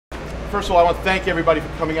first of all, I want to thank everybody for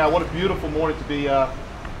coming out. What a beautiful morning to be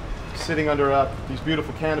sitting under these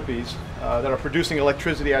beautiful canopies that are producing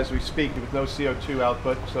electricity as we speak with no CO2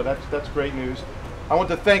 output, so that's great news. I want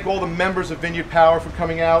to thank all the members of Vineyard Power for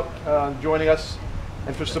coming out, joining us,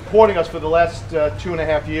 and for supporting us for the last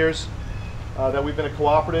 2.5 years that we've been a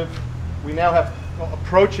cooperative. We now have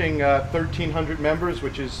approaching 1,300 members,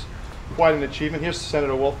 which is quite an achievement. Here's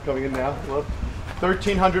Senator Wolf coming in now. Well,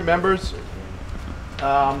 1,300 members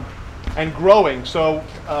and growing. So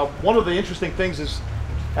one of the interesting things is,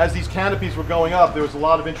 as these canopies were going up, there was a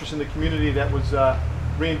lot of interest in the community that was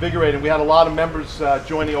reinvigorating. We had a lot of members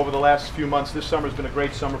joining over the last few months. This summer has been a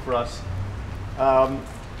great summer for us.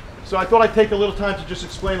 So I thought I'd take a little time to just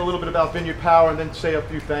explain a little bit about Vineyard Power and then say a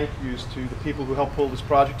few thank yous to the people who helped pull this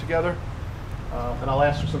project together. And I'll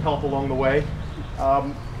ask for some help along the way.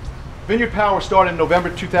 Vineyard Power started in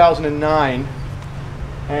November 2009,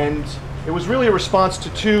 and it was really a response to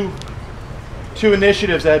two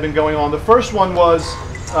initiatives that had been going on. The first one was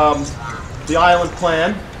the island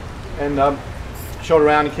plan, and showed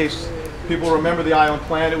around in case people remember the island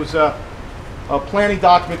plan. It was a planning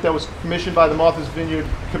document that was commissioned by the Martha's Vineyard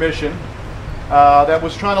Commission that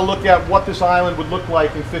was trying to look at what this island would look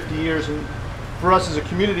like in 50 years, and for us as a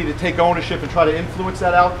community to take ownership and try to influence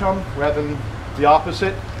that outcome rather than the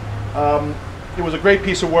opposite. It was a great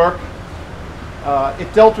piece of work.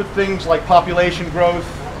 It dealt with things like population growth,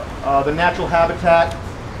 the natural habitat,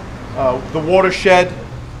 the watershed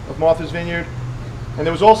of Martha's Vineyard, and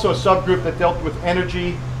there was also a subgroup that dealt with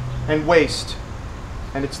energy and waste.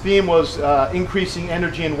 And its theme was increasing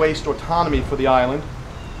energy and waste autonomy for the island.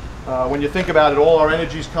 When you think about it, all our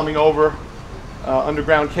energy is coming over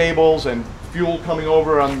underground cables, and fuel coming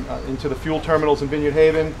over into the fuel terminals in Vineyard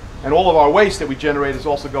Haven, and all of our waste that we generate is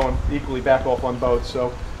also going equally back off on boats.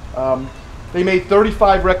 So they made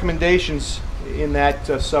 35 recommendations in that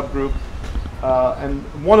subgroup, and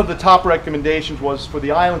one of the top recommendations was for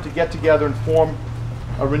the island to get together and form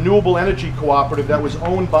a renewable energy cooperative that was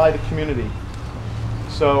owned by the community.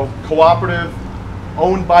 So cooperative,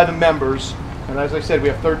 owned by the members, and as I said, we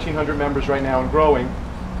have 1,300 members right now and growing.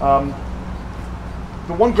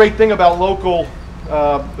 The one great thing about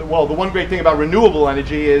the one great thing about renewable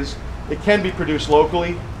energy is it can be produced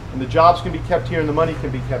locally, and the jobs can be kept here and the money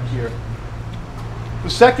can be kept here. The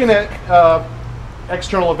second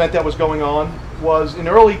external event that was going on was in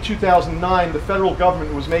early 2009, the federal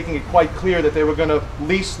government was making it quite clear that they were going to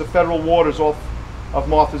lease the federal waters off of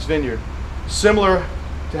Martha's Vineyard, similar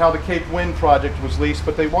to how the Cape Wind project was leased,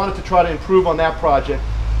 but they wanted to try to improve on that project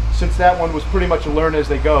since that one was pretty much a learn as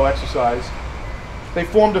they go exercise. They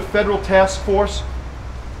formed a federal task force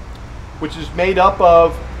which is made up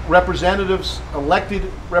of representatives, elected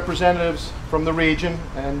representatives from the region,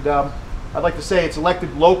 and I'd like to say it's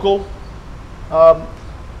elected local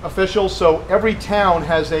officials. So every town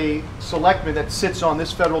has a selectman that sits on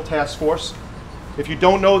this federal task force. If you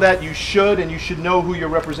don't know that, you should, and you should know who your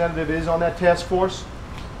representative is on that task force.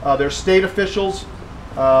 There's state officials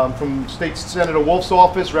from State Senator Wolf's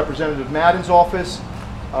office, Representative Madden's office.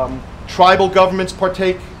 Tribal governments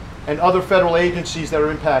partake, and other federal agencies that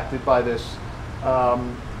are impacted by this,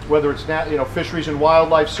 whether it's Fisheries and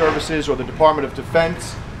Wildlife Services or the Department of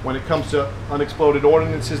Defense when it comes to unexploded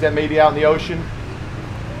ordnances that may be out in the ocean.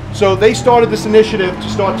 So they started this initiative to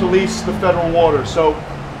start to lease the federal water. So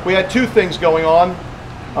we had two things going on: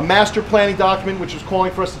 a master planning document which was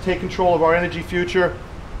calling for us to take control of our energy future,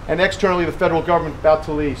 and externally the federal government about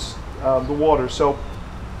to lease the water. So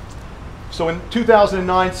in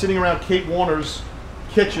 2009, sitting around Kate Warner's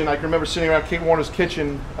kitchen, I can remember sitting around Kate Warner's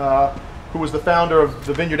kitchen, who was the founder of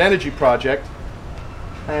the Vineyard Energy Project,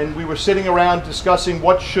 and we were sitting around discussing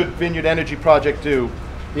what should Vineyard Energy Project do.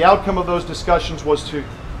 The outcome of those discussions was to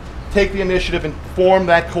take the initiative and form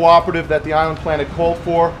that cooperative that the Island Plan had called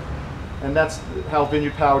for, and that's how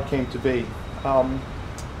Vineyard Power came to be.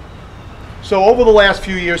 So over the last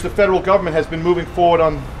few years, the federal government has been moving forward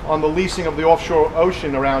on the leasing of the offshore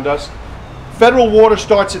ocean around us. Federal water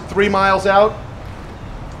starts at 3 miles out.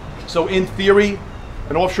 So in theory,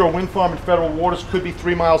 an offshore wind farm in federal waters could be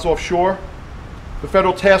 3 miles offshore. The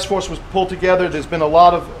federal task force was pulled together. There's been a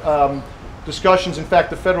lot of discussions. In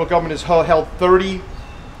fact, the federal government has held 30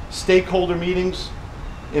 stakeholder meetings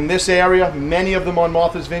in this area, many of them on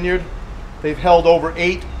Martha's Vineyard. They've held over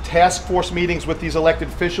 8 task force meetings with these elected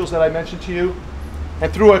officials that I mentioned to you.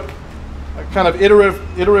 And through a kind of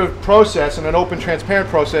iterative process and an open, transparent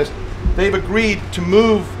process, they've agreed to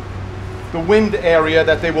move the wind area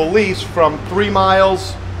that they will lease from 3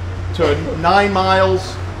 miles to 9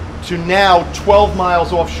 miles to now 12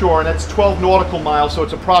 miles offshore, and that's 12 nautical miles, so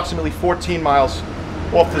it's approximately 14 miles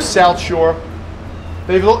off the south shore.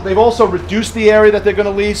 They've also reduced the area that they're going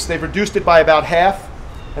to lease. They've reduced it by about half,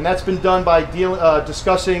 and that's been done by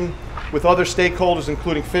discussing with other stakeholders,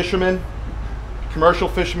 including fishermen, commercial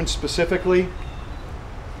fishermen specifically,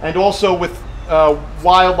 and also with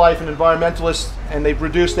wildlife and environmentalists, and they've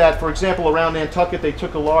reduced that. For example, around Nantucket, they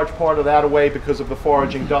took a large part of that away because of the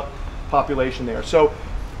foraging duck population there. So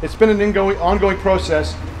it's been an ongoing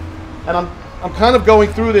process, and I'm kind of going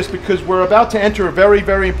through this because we're about to enter a very,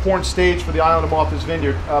 very important stage for the island of Martha's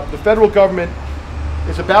Vineyard. The federal government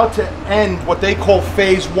is about to end what they call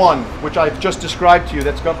phase one, which I've just described to you.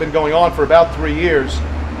 That's been going on for about 3 years,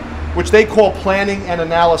 which they call planning and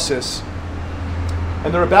analysis.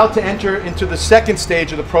 And they're about to enter into the second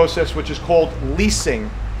stage of the process, which is called leasing.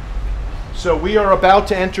 So we are about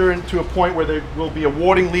to enter into a point where they will be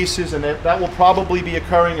awarding leases, and that will probably be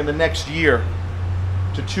occurring in the next year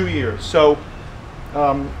to 2 years. So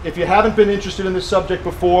if you haven't been interested in this subject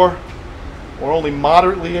before, or only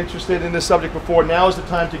moderately interested in this subject before, now is the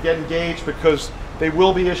time to get engaged, because they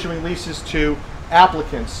will be issuing leases to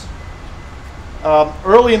applicants.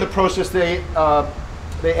 Early in the process, they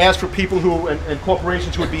asked for people who and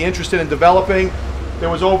corporations who would be interested in developing. There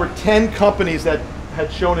was over 10 companies that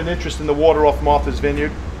had shown an interest in the water off Martha's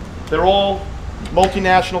Vineyard. They're all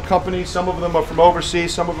multinational companies. Some of them are from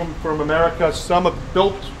overseas, some of them from America. Some have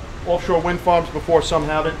built offshore wind farms before, some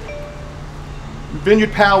haven't.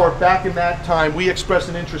 Vineyard Power, back in that time, we expressed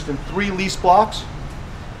an interest in 3 lease blocks.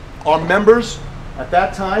 Our members at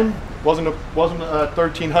that time wasn't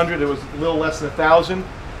 1,300, it was a little less than 1,000.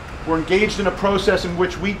 We're engaged in a process in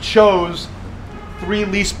which we chose 3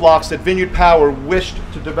 lease blocks that Vineyard Power wished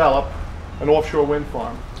to develop an offshore wind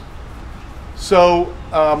farm. So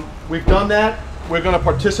we've done that. We're going to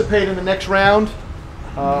participate in the next round.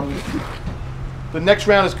 The next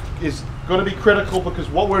round is going to be critical, because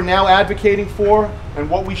what we're now advocating for, and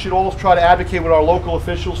what we should all try to advocate with our local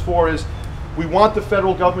officials for, is we want the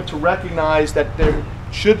federal government to recognize that there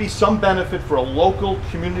should be some benefit for a local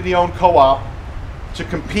community-owned co-op to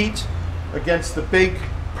compete against the big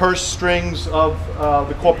purse strings of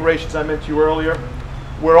the corporations I mentioned to you earlier.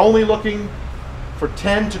 We're only looking for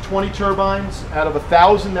 10 to 20 turbines out of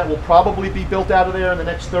 1,000 that will probably be built out of there in the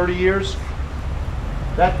next 30 years.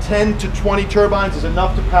 That 10 to 20 turbines is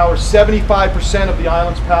enough to power 75% of the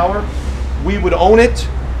island's power. We would own it,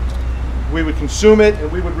 we would consume it,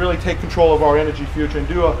 and we would really take control of our energy future and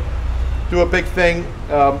do a big thing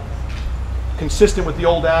consistent with the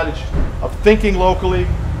old adage of thinking locally,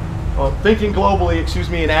 or thinking globally, excuse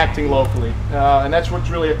me, and acting locally. And that's what's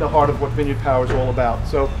really at the heart of what Vineyard Power is all about.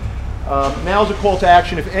 So now's a call to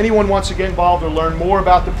action. If anyone wants to get involved or learn more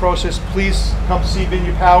about the process, please come see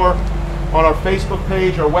Vineyard Power on our Facebook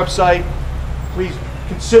page, our website. Please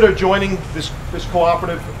consider joining this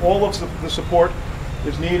cooperative. All of the support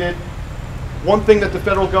is needed. One thing that the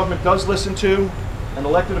federal government does listen to, and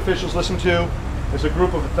elected officials listen to, is a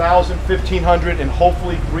group of 1,000, 1,500, and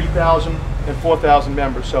hopefully 3,000 and 4,000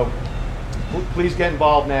 members. So please get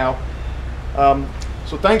involved now.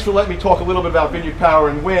 So thanks for letting me talk a little bit about Vineyard Power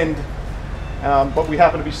and wind, but we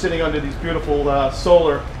happen to be sitting under these beautiful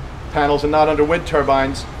solar panels and not under wind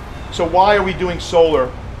turbines. So why are we doing solar?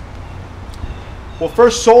 Well,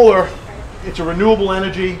 first, solar, it's a renewable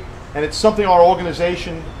energy, and it's something our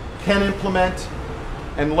organization can implement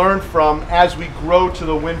and learn from as we grow to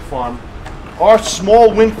the wind farm. Our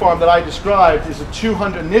small wind farm that I described is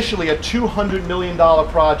initially a $200 million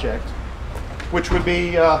project, which would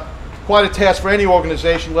be quite a task for any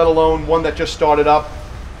organization, let alone one that just started up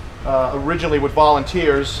originally with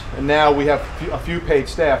volunteers, and now we have a few paid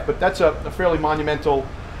staff. But that's a fairly monumental,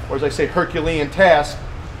 or as I say, Herculean task.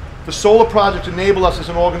 The solar projects enable us as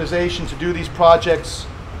an organization to do these projects,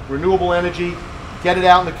 renewable energy, get it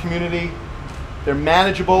out in the community. They're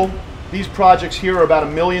manageable. These projects here are about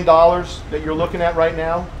 $1 million that you're looking at right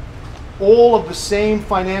now. All of the same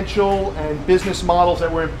financial and business models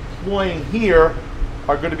that we're employing here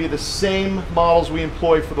are going to be the same models we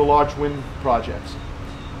employ for the large wind projects.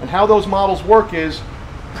 And how those models work is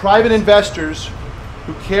private investors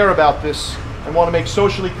who care about this and want to make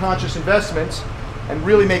socially conscious investments and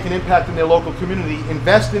really make an impact in their local community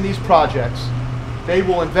invest in these projects. They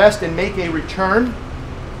will invest and make a return,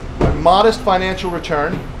 a modest financial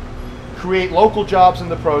return, create local jobs in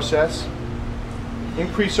the process,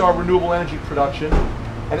 increase our renewable energy production,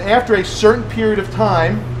 and after a certain period of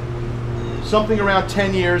time, something around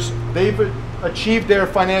 10 years, they've achieved their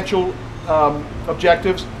financial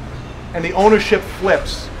objectives, and the ownership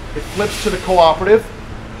flips. It flips to the cooperative.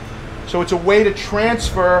 So it's a way to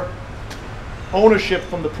transfer ownership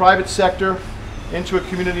from the private sector into a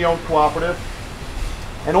community-owned cooperative.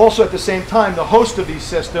 And also at the same time, the host of these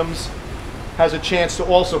systems has a chance to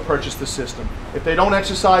also purchase the system. If they don't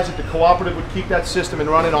exercise it, the cooperative would keep that system and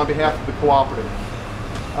run it on behalf of the cooperative.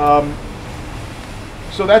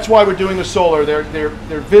 So that's why we're doing the solar. They're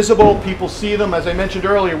visible, people see them. As I mentioned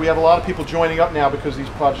earlier, we have a lot of people joining up now because these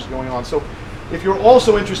projects are going on. So if you're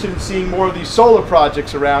also interested in seeing more of these solar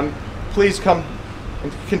projects around, please come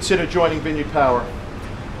and consider joining Vineyard Power.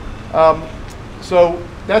 So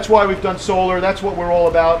that's why we've done solar. That's what we're all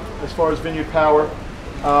about as far as Vineyard Power.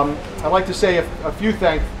 I'd like to say a few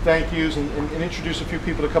thank yous and introduce a few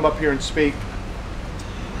people to come up here and speak.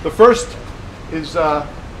 The first is a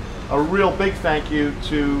real big thank you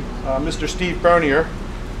to Mr. Steve Bernier.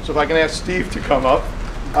 So if I can ask Steve to come up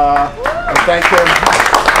and thank him.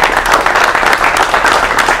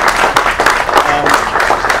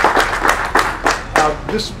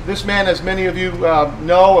 This man, as many of you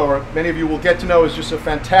know, or many of you will get to know, is just a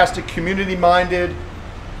fantastic community-minded,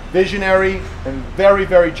 visionary, and very,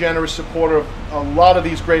 very generous supporter of a lot of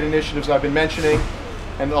these great initiatives I've been mentioning,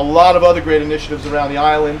 and a lot of other great initiatives around the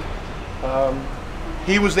island.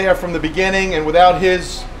 He was there from the beginning, and without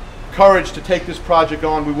his courage to take this project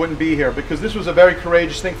on, we wouldn't be here, because this was a very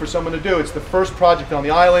courageous thing for someone to do. It's the first project on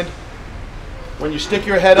the island. When you stick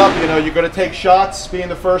your head up, you know, you're going to take shots, being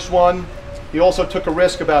the first one. He also took a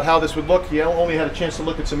risk about how this would look. He only had a chance to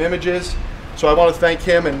look at some images. So I want to thank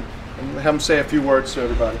him and have him say a few words to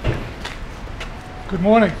everybody. Good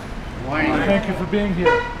morning. Good morning. Thank you for being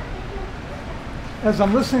here. As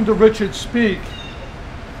I'm listening to Richard speak,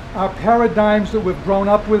 our paradigms that we've grown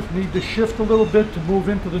up with need to shift a little bit to move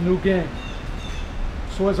into the new game.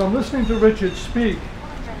 So as I'm listening to Richard speak,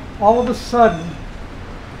 all of a sudden,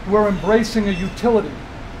 we're embracing a utility.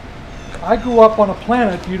 I grew up on a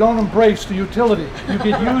planet, you don't embrace the utility, you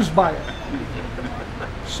get used by it.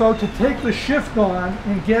 So to take the shift on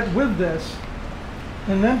and get with this,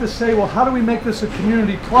 and then to say, well, how do we make this a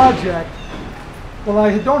community project? Well,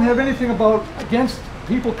 I don't have anything against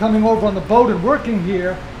people coming over on the boat and working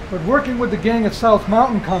here, but working with the gang at South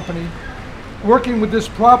Mountain Company, working with this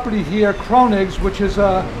property here, Cronig's, which is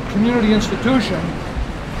a community institution,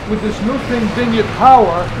 with this new thing, Vineyard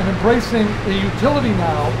Power, and embracing a utility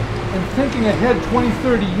now, and thinking ahead 20,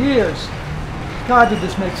 30 years, God, did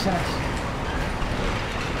this make sense?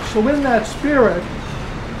 So in that spirit,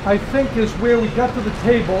 I think is where we got to the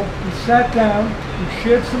table, we sat down, we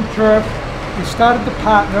shared some turf, we started to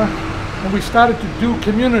partner, and we started to do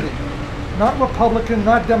community. Not Republican,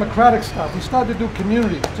 not Democratic stuff. We started to do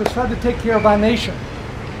community, just started to take care of our nation.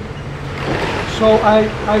 So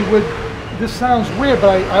this sounds weird, but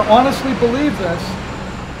I honestly believe this,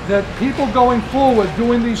 that people going forward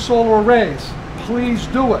doing these solar arrays, please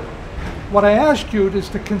do it. What I ask you is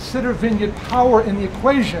to consider Vineyard Power in the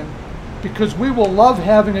equation, because we will love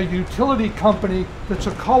having a utility company that's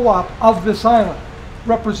a co-op of this island,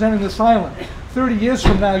 representing this island. 30 years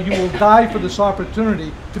from now, you will die for this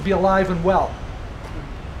opportunity to be alive and well.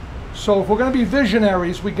 So if we're going to be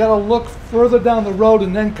visionaries, we got to look further down the road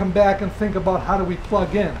and then come back and think about how do we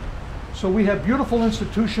plug in. So we have beautiful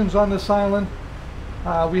institutions on this island.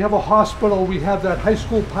 We have a hospital, we have that high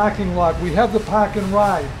school parking lot, we have the park and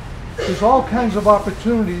ride. There's all kinds of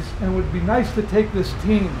opportunities, and it would be nice to take this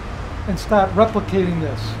team and start replicating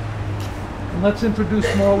this. And let's introduce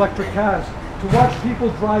more electric cars. To watch people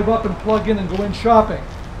drive up and plug in and go in shopping.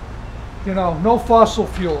 You know, no fossil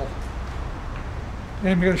fuel.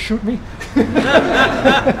 And you're going to shoot me? You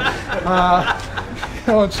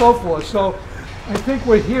know, and so forth. So I think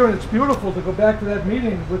we're here, and it's beautiful to go back to that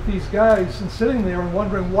meeting with these guys and sitting there and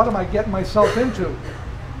wondering, what am I getting myself into?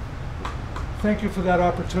 Thank you for that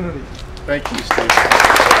opportunity. Thank you, Steve.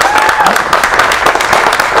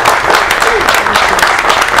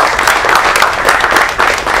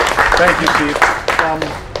 Thank you, Steve.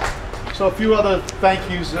 So a few other thank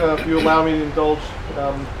yous, if you allow me to indulge.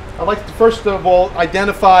 I'd like to first of all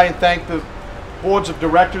identify and thank the boards of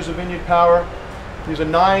directors of Vineyard Power. These are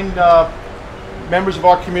 9 members of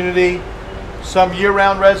our community, some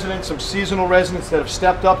year-round residents, some seasonal residents that have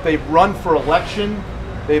stepped up. They've run for election.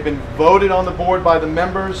 They've been voted on the board by the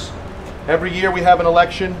members. Every year we have an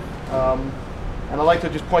election. And I'd like to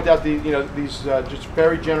just point out these just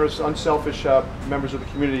very generous, unselfish members of the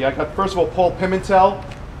community. I got, first of all, Paul Pimentel,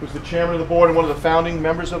 who's the chairman of the board and one of the founding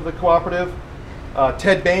members of the cooperative.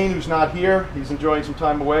 Ted Bain, who's not here. He's enjoying some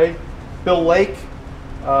time away. Bill Lake,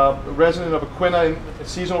 a resident of Aquina, a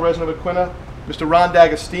seasonal resident of Aquina. Mr. Ron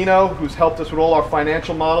D'Agostino, who's helped us with all our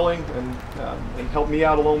financial modeling and helped me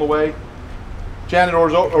out along the way. Janet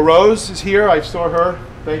Oroz is here. I saw her.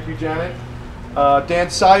 Thank you, Janet. Dan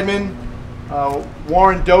Seidman,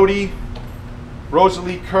 Warren Doty,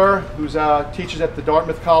 Rosalie Kerr, who's teaches at the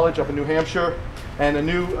Dartmouth College up in New Hampshire, and a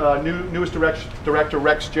newest director,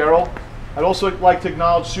 Rex Gerald. I'd also like to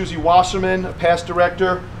acknowledge Susie Wasserman, a past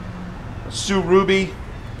director, Sue Ruby,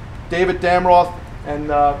 David Damroth, and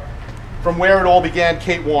from where it all began,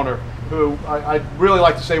 Kate Warner, who I'd really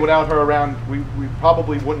like to say without her around, we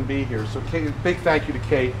probably wouldn't be here. So Kate, big thank you to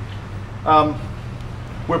Kate.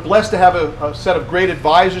 We're blessed to have a set of great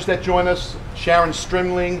advisors that join us: Sharon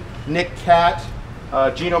Strimling, Nick Catt,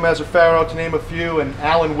 Gino Mazzaferro, to name a few, and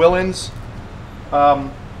Alan Willens.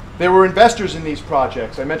 There were investors in these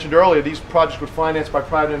projects. I mentioned earlier, these projects were financed by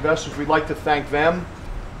private investors. We'd like to thank them,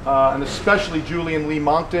 and especially Julie and Lee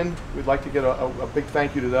Moncton. We'd like to get a big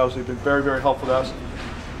thank you to those. They've been very, very helpful to us.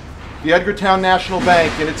 The Edgartown National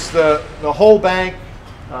Bank, and it's the whole bank,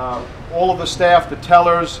 all of the staff, the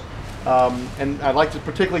tellers, and I'd like to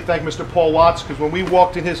particularly thank Mr. Paul Watts, because when we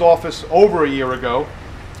walked in his office over a year ago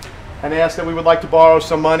and asked that we would like to borrow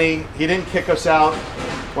some money, he didn't kick us out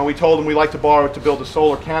when we told him we'd like to borrow it to build a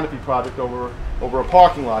solar canopy project over a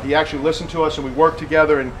parking lot. He actually listened to us, and we worked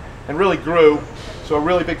together and really grew. So a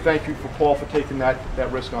really big thank you for Paul for taking that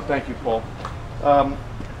risk on. Thank you, Paul.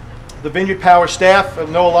 The Vineyard Power staff, I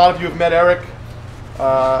know a lot of you have met Eric,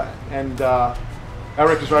 and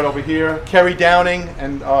Eric is right over here. Kerry Downing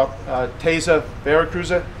and Teza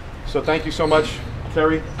Veracruz. So thank you so much,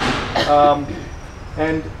 Kerry.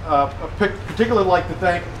 And particularly like to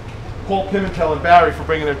thank Paul Pimentel and Barry for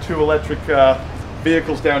bringing their 2 electric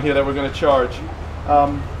vehicles down here that we're going to charge.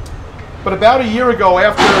 But about a year ago,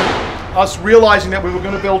 after us realizing that we were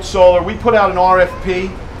going to build solar, we put out an RFP,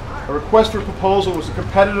 a request for proposal. It was a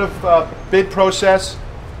competitive bid process,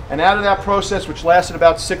 and out of that process, which lasted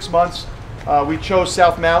about 6 months, we chose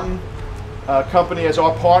South Mountain Company as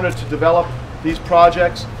our partner to develop these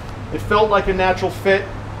projects. It felt like a natural fit.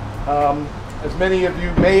 As many of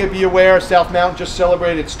you may be aware, South Mountain just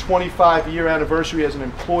celebrated its 25-year anniversary as an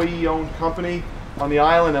employee-owned company on the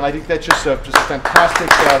island, and I think that's just a fantastic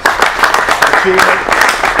achievement.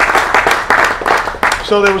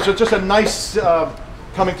 So there was just a nice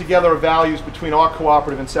coming together of values between our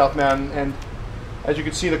cooperative and South Mountain, and as you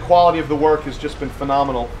can see, the quality of the work has just been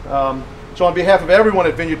phenomenal. So on behalf of everyone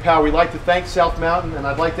at Vineyard Power, we'd like to thank South Mountain, and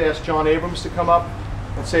I'd like to ask John Abrams to come up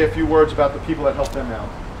and say a few words about the people that helped them out.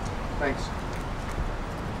 Thanks.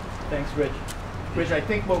 Thanks, Rich. Rich, I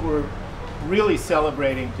think what we're really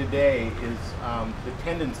celebrating today is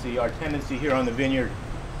our tendency here on the Vineyard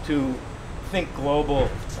to think global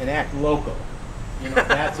and act local. You know,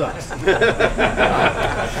 that's us.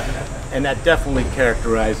 And that definitely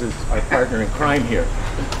characterizes our partner in crime here.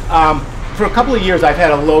 For a couple of years, I've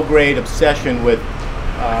had a low-grade obsession with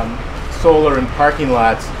solar and parking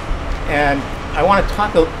lots, and I want to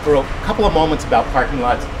talk for a couple of moments about parking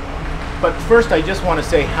lots. But first, I just want to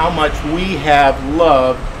say how much we have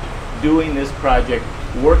loved doing this project,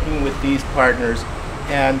 working with these partners,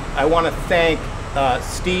 and I want to thank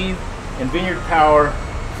Steve and Vineyard Power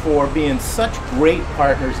for being such great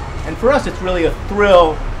partners. And for us, it's really a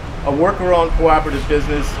thrill, a worker-owned cooperative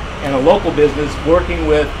business and a local business working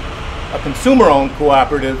with a consumer-owned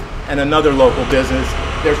cooperative and another local business.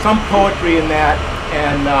 There's some poetry in that,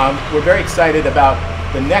 and we're very excited about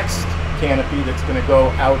the next canopy that's going to go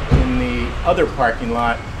out in the other parking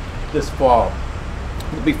lot this fall.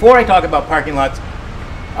 Before I talk about parking lots,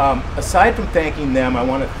 aside from thanking them, I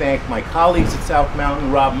want to thank my colleagues at South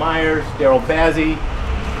Mountain, Rob Myers, Daryl Bazzi,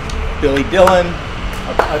 Billy Dillon,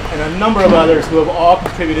 and a number of others who have all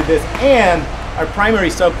contributed this, and our primary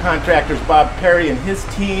subcontractors, Bob Perry and his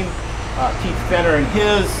team, Keith Fenner and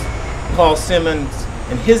his, Paul Simmons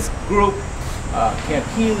and his group, Kent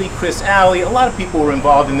Healy, Chris Alley. A lot of people were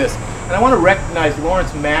involved in this. And I want to recognize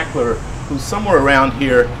Lawrence Mackler, who's somewhere around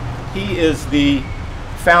here. He is the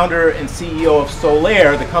founder and CEO of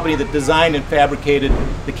Solaire, the company that designed and fabricated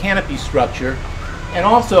the canopy structure, and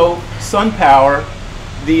also SunPower,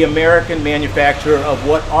 the American manufacturer of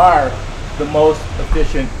what are the most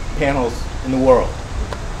efficient panels in the world.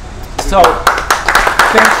 So,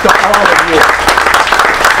 thanks to all of you.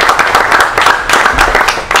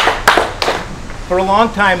 For a long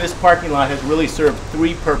time, this parking lot has really served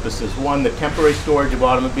 3 purposes. 1, the temporary storage of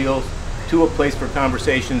automobiles. 2, a place for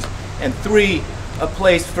conversations. And 3, a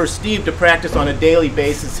place for Steve to practice on a daily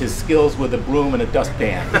basis his skills with a broom and a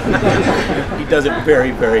dustpan. He does it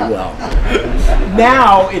very, very well.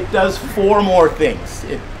 Now it does 4 more things.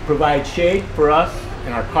 It provides shade for us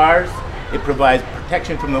and our cars. It provides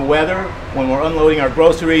protection from the weather when we're unloading our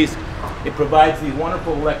groceries. It provides these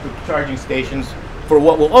wonderful electric charging stations for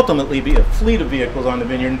what will ultimately be a fleet of vehicles on the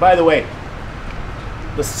Vineyard. And by the way,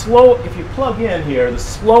 if you plug in here, the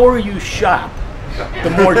slower you shop, the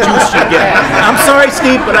more juice you get. I'm sorry,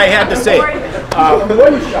 Steve, but I had to say it. The more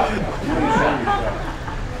you shop.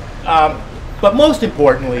 But most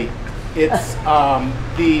importantly, it's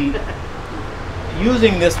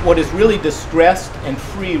using this, what is really distressed and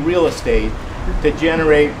free real estate, to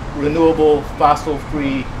generate renewable, fossil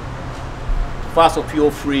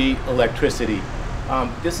fuel-free electricity.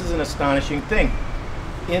 This is an astonishing thing.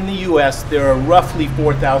 In the US, there are roughly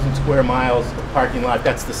 4,000 square miles of parking lot.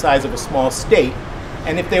 That's the size of a small state.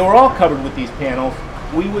 And if they were all covered with these panels,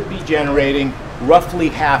 we would be generating roughly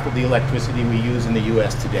half of the electricity we use in the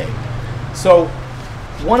US today. So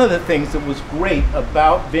one of the things that was great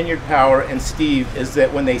about Vineyard Power and Steve is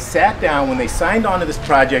that when they sat down, when they signed on to this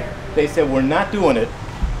project, they said, we're not doing it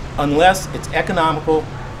unless it's economical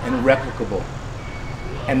and replicable,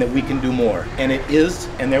 and that we can do more. And it is,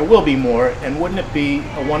 and there will be more. And wouldn't it be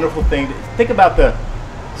a wonderful thing to think about the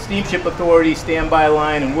Steamship Authority standby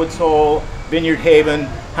line in Woods Hole, Vineyard Haven?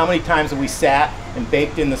 How many times have we sat and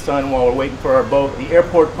baked in the sun while we're waiting for our boat? The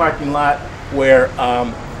airport parking lot where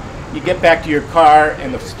you get back to your car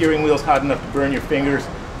and the steering wheel's hot enough to burn your fingers.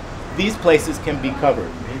 These places can be covered.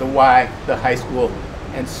 The Y, the high school,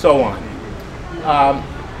 and so on.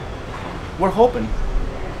 We're hoping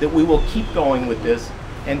that we will keep going with this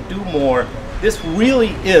and do more. This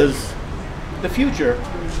really is the future,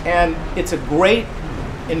 and it's a great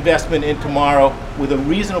investment in tomorrow with a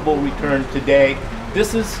reasonable return today.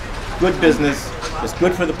 This is good business. It's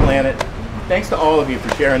good for the planet. Thanks to all of you for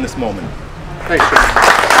sharing this moment. Thanks, Jim.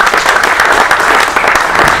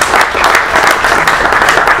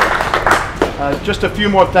 Just a few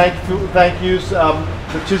more thank yous.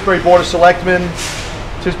 The Tisbury Board of Selectmen,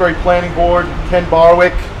 Tisbury Planning Board, Ken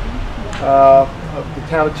Barwick of the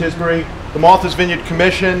town of Tisbury, the Martha's Vineyard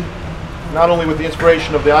Commission, not only with the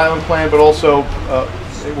inspiration of the island plan, but also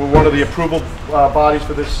we're one of the approval bodies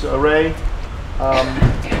for this array.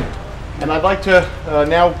 And I'd like to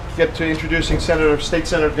now get to introducing State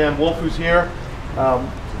Senator Van Wolf, who's here.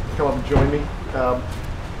 Come up and join me.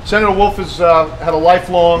 Senator Wolf has had a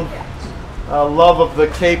lifelong love of the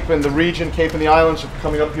Cape and the region, Cape and the islands,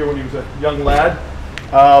 coming up here when he was a young lad.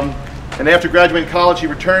 And after graduating college, he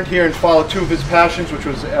returned here and followed two of his passions, which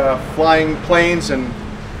was flying planes and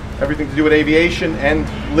everything to do with aviation, and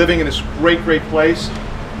living in this great, great place.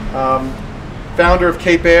 Founder of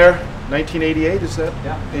Cape Air, 1988, is that?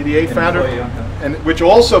 Yeah. 88, founder, and which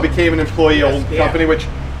also became an employee-owned company, which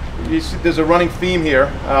there's a running theme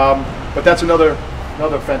here, but that's another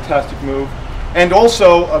fantastic move. And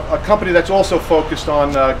also a company that's also focused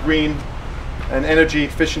on green and energy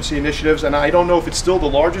efficiency initiatives. And I don't know if it's still the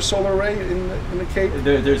largest solar array in the Cape.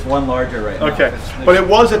 There's one larger right now. Okay, but it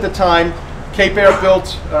was at the time. Cape Air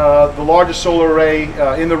built the largest solar array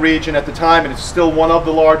in the region at the time, and it's still one of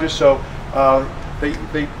the largest. So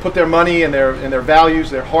they put their money and their values,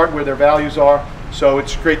 their heart where their values are. So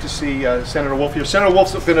it's great to see Senator Wolf here. Senator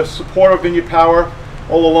Wolf's been a supporter of Vineyard Power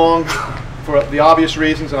all along, for the obvious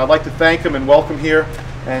reasons, and I'd like to thank him and welcome here,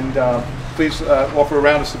 and please offer a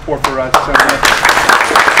round of support for Senator Wolf.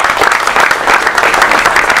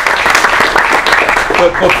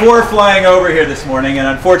 But before flying over here this morning, and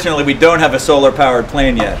unfortunately we don't have a solar-powered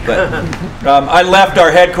plane yet, but I left our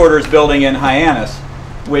headquarters building in Hyannis,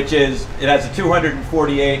 it has a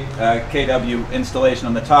 248 kW installation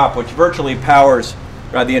on the top, which virtually powers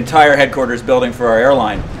the entire headquarters building for our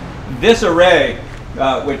airline. This array,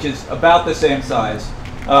 which is about the same size,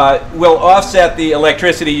 will offset the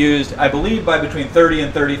electricity used, I believe, by between 30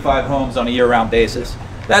 and 35 homes on a year-round basis.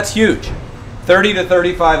 That's huge. 30 to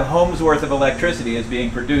 35 homes worth of electricity is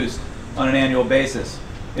being produced on an annual basis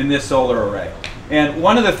in this solar array. And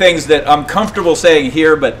one of the things that I'm comfortable saying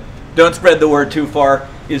here, but don't spread the word too far,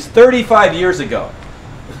 is 35 years ago,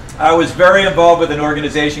 I was very involved with an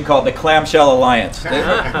organization called the Clamshell Alliance,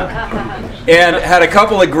 and had a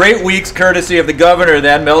couple of great weeks courtesy of the governor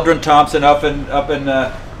then, Meldrum Thompson, up in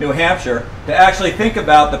New Hampshire, to actually think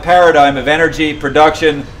about the paradigm of energy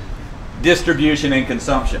production, distribution, and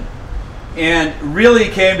consumption, and really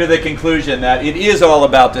came to the conclusion that it is all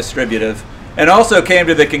about distributive, and also came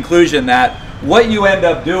to the conclusion that what you end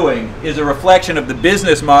up doing is a reflection of the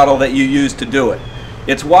business model that you use to do it.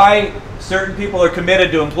 It's why certain people are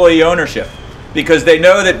committed to employee ownership, because they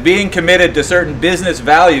know that being committed to certain business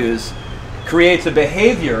values creates a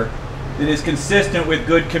behavior that is consistent with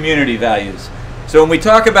good community values. So when we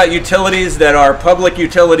talk about utilities that are public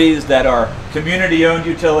utilities, that are community-owned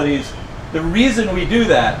utilities, the reason we do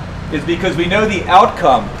that is because we know the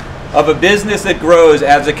outcome of a business that grows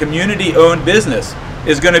as a community-owned business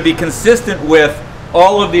is going to be consistent with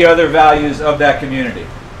all of the other values of that community.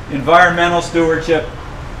 Environmental stewardship,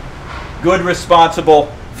 good responsible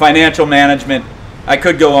financial management. I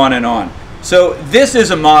could go on and on. So this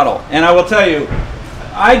is a model, and I will tell you,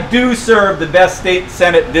 I do serve the best state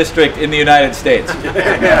Senate district in the United States.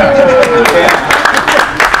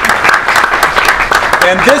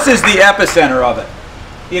 And this is the epicenter of it.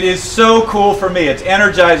 It is so cool for me. It's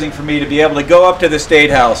energizing for me to be able to go up to the State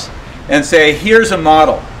House and say, here's a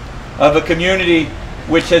model of a community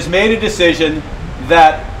which has made a decision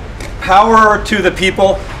that power to the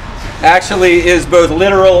people actually is both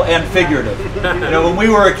literal and figurative. You know, when we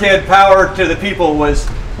were a kid, power to the people was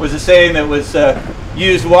a saying that was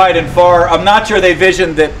used wide and far. I'm not sure they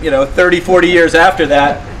visioned that, 30, 40 years after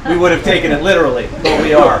that, we would have taken it literally, but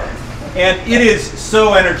we are. And it is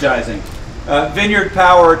so energizing. Vineyard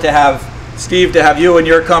Power, to have Steve, to have you and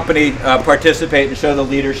your company participate and show the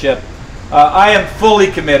leadership. I am fully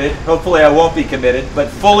committed, hopefully I won't be committed, but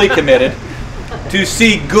fully committed to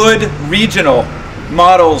see good regional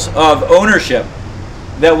models of ownership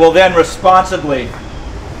that will then responsibly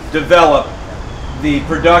develop the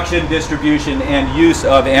production, distribution, and use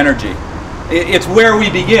of energy. It's where we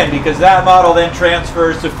begin, because that model then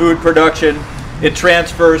transfers to food production, it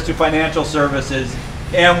transfers to financial services,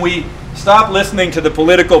 and we stop listening to the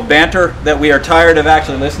political banter that we are tired of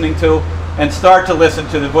actually listening to, and start to listen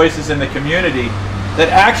to the voices in the community that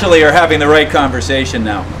actually are having the right conversation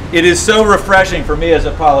now. It is so refreshing for me as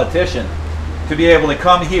a politician to be able to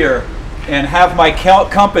come here and have my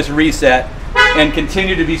compass reset and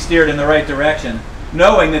continue to be steered in the right direction,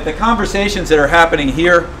 knowing that the conversations that are happening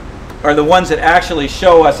here are the ones that actually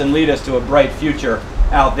show us and lead us to a bright future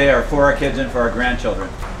out there for our kids and for our grandchildren.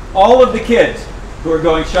 All of the kids who are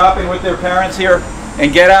going shopping with their parents here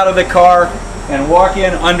and get out of the car and walk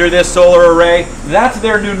in under this solar array, that's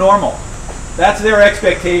their new normal. That's their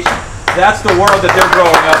expectation. That's the world that they're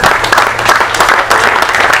growing up in.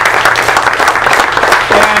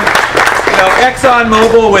 And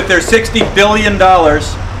ExxonMobil, with their $60 billion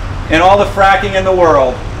and all the fracking in the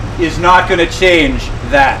world, is not going to change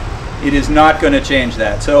that. It is not going to change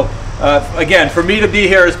that. So again, for me to be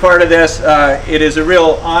here as part of this, it is a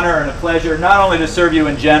real honor and a pleasure, not only to serve you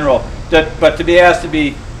in general, but to be asked to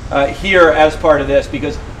be here as part of this,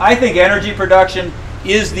 because I think energy production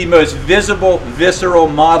is the most visible, visceral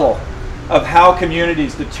model of how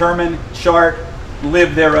communities determine, chart,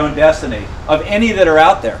 live their own destiny, of any that are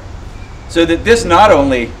out there. So that this not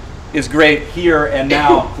only is great here and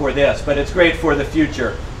now for this, but it's great for the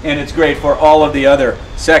future, and it's great for all of the other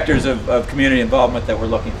sectors of community involvement that we're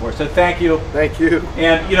looking for. So thank you. Thank you.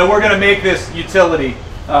 And we're going to make this utility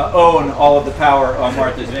own all of the power on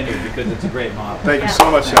Martha's Vineyard, because it's a great model. Thank you so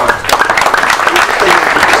much, John.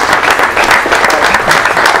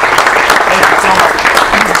 Thank you so much.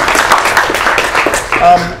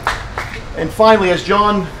 And finally, as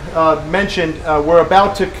John mentioned, we're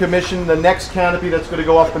about to commission the next canopy that's going to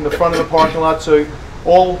go up in the front of the parking lot. So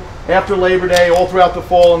all after Labor Day, all throughout the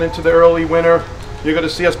fall and into the early winter, you're going to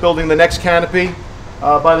see us building the next canopy.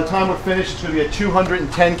 By the time we're finished, it's going to be a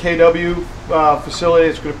 210 kW facility.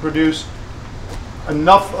 It's going to produce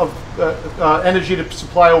enough of energy to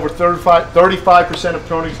supply over 35% of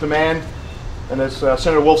Cronig's demand. And as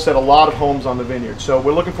Senator Wolf said, a lot of homes on the vineyard. So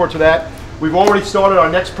we're looking forward to that. We've already started our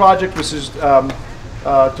next project. This is to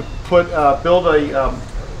build a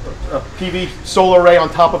PV solar array on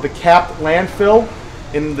top of the capped landfill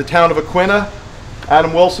in the town of Aquina.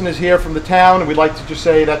 Adam Wilson is here from the town, and we'd like to just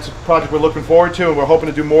say that's a project we're looking forward to, and we're hoping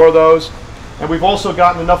to do more of those. And we've also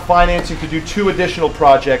gotten enough financing to do 2 additional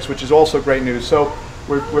projects, which is also great news. So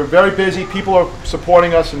we're very busy. People are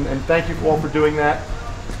supporting us, and thank you all for doing that.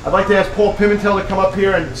 I'd like to ask Paul Pimentel to come up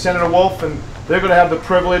here, and Senator Wolf, and they're going to have the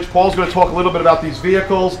privilege. Paul's going to talk a little bit about these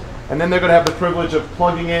vehicles, and then they're going to have the privilege of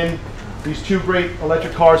plugging in these 2 great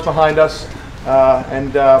electric cars behind us,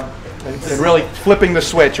 and really flipping the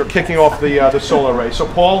switch or kicking off the solar array. So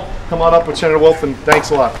Paul, come on up with Senator Wolf, and thanks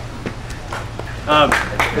a lot.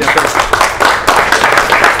 This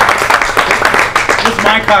is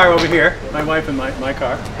my car over here, my wife and my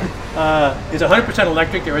car. Is 100%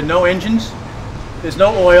 electric. There are no engines, there's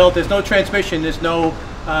no oil, there's no transmission, there's no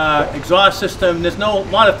exhaust system, there's no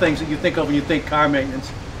lot of things that you think of when you think car maintenance.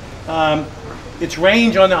 Its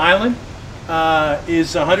range on the island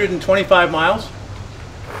is 125 miles.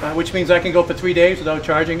 Which means I can go for 3 days without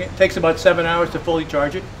charging it. It takes about 7 hours to fully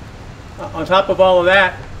charge it. On top of all of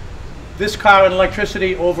that, this car and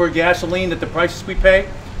electricity over gasoline at the prices we pay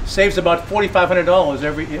saves about $4,500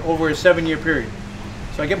 over a 7-year period.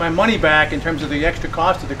 So I get my money back in terms of the extra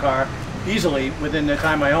cost of the car easily within the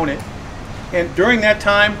time I own it. And during that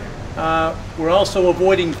time, we're also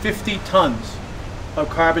avoiding 50 tons of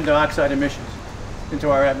carbon dioxide emissions into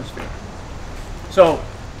our atmosphere. So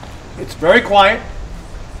it's very quiet.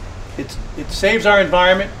 It saves our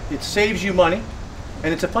environment, it saves you money,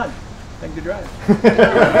 and it's a fun. thing to drive.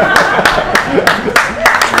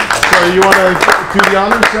 So you want to do the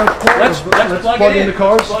honors, Paul? Let's plug in the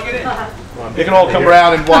cars. Plug it in. You can all come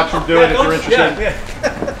around and watch them do it if you're interested. Yeah.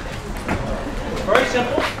 Very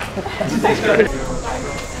simple.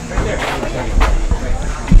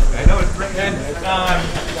 And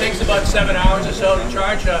it takes about 7 hours or so to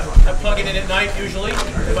charge. I plug it in at night usually,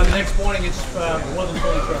 and by the next morning it's more than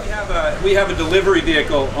fully charged. We have a delivery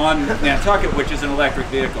vehicle on Nantucket, which is an electric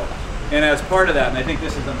vehicle. And as part of that, and I think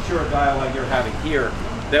this is, I'm sure, a dialogue you're having here,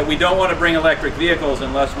 that we don't want to bring electric vehicles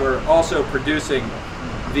unless we're also producing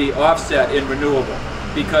the offset in renewable.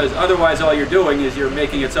 Because otherwise all you're doing is you're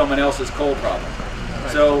making it someone else's coal problem.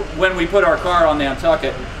 Right. So when we put our car on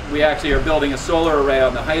Nantucket, we actually are building a solar array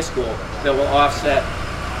on the high school that will offset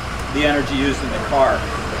the energy used in the car.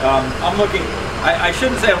 I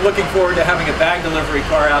shouldn't say I'm looking forward to having a bag delivery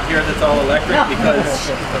car out here that's all electric, because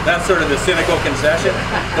that's sort of the cynical concession.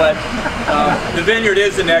 But the Vineyard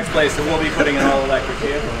is the next place that we'll be putting an all electric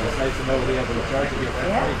vehicle. It's nice to know we'll be able to charge it here for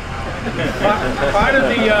free. Part of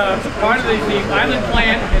the island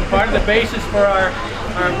plan and part of the basis for our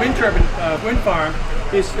wind turbine wind farm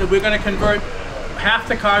is that we're going to convert half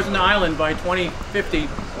the cars on the island by 2050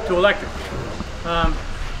 to electric.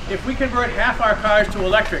 If we convert half our cars to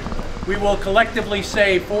electric, we will collectively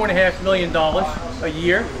save $4.5 million a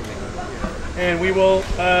year, and we will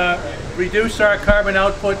reduce our carbon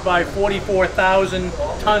output by 44,000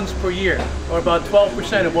 tons per year, or about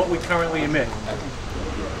 12% of what we currently emit.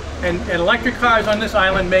 And electric cars on this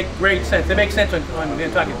island make great sense. They make sense on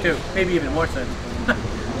Nantucket too, maybe even more sense.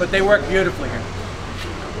 But they work beautifully here.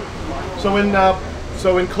 So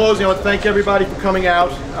in closing, I want to thank everybody for coming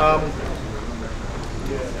out.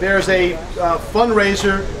 There's a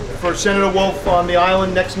fundraiser for Senator Wolf on the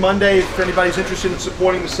island next Monday. If anybody's interested in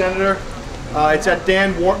supporting the senator, it's at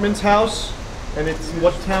Dan Wortman's house. And it's,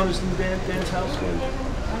 what town is in Dan's house?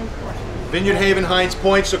 Vineyard Haven, Hines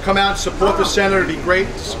Point. So come out and support the senator. It'd be great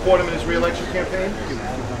to support him in his re-election campaign.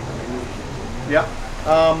 Yeah.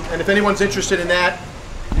 And if anyone's interested in that,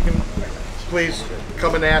 you can please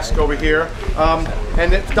come and ask over here.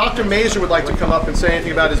 And if Dr. Mazur would like to come up and say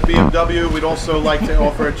anything about his BMW, we'd also like to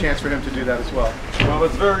offer a chance for him to do that as well. Well,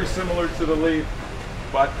 it's very similar to the Leaf,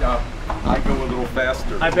 but I go a little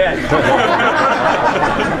faster. I bet.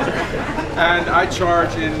 And I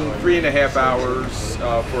charge in 3.5 hours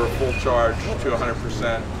for a full charge to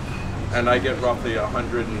 100%, and I get roughly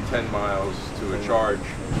 110 miles to a charge.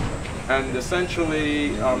 And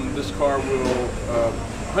essentially, this car will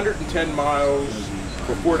 110 miles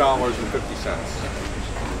for $4.50.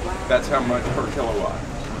 That's how much per kilowatt.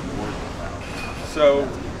 So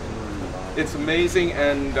it's amazing,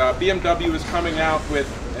 and BMW is coming out with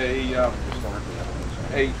a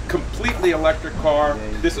completely electric car.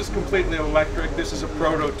 This is completely electric. This is a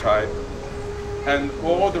prototype, and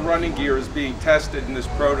all of the running gear is being tested in this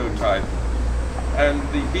prototype. And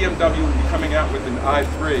the BMW will be coming out with an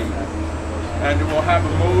i3, and it will have a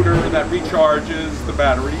motor that recharges the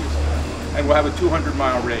batteries, and will have a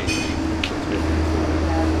 200-mile range.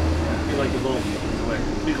 Be like the Volt.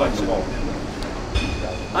 Be like the Volt.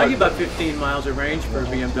 I get about 15 miles of range for a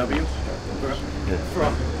BMW.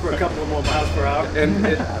 For a couple of more miles per hour. And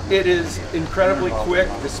it is incredibly quick,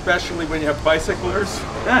 especially when you have bicyclers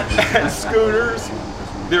and scooters.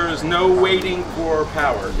 There is no waiting for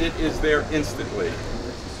power. It is there instantly.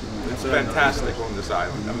 It's fantastic on this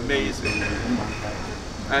island, amazing.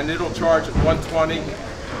 And it'll charge at 120,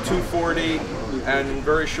 240, and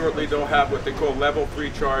very shortly they'll have what they call level 3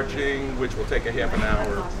 charging, which will take a half an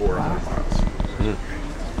hour, 400 miles.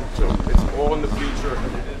 So it's all in the future.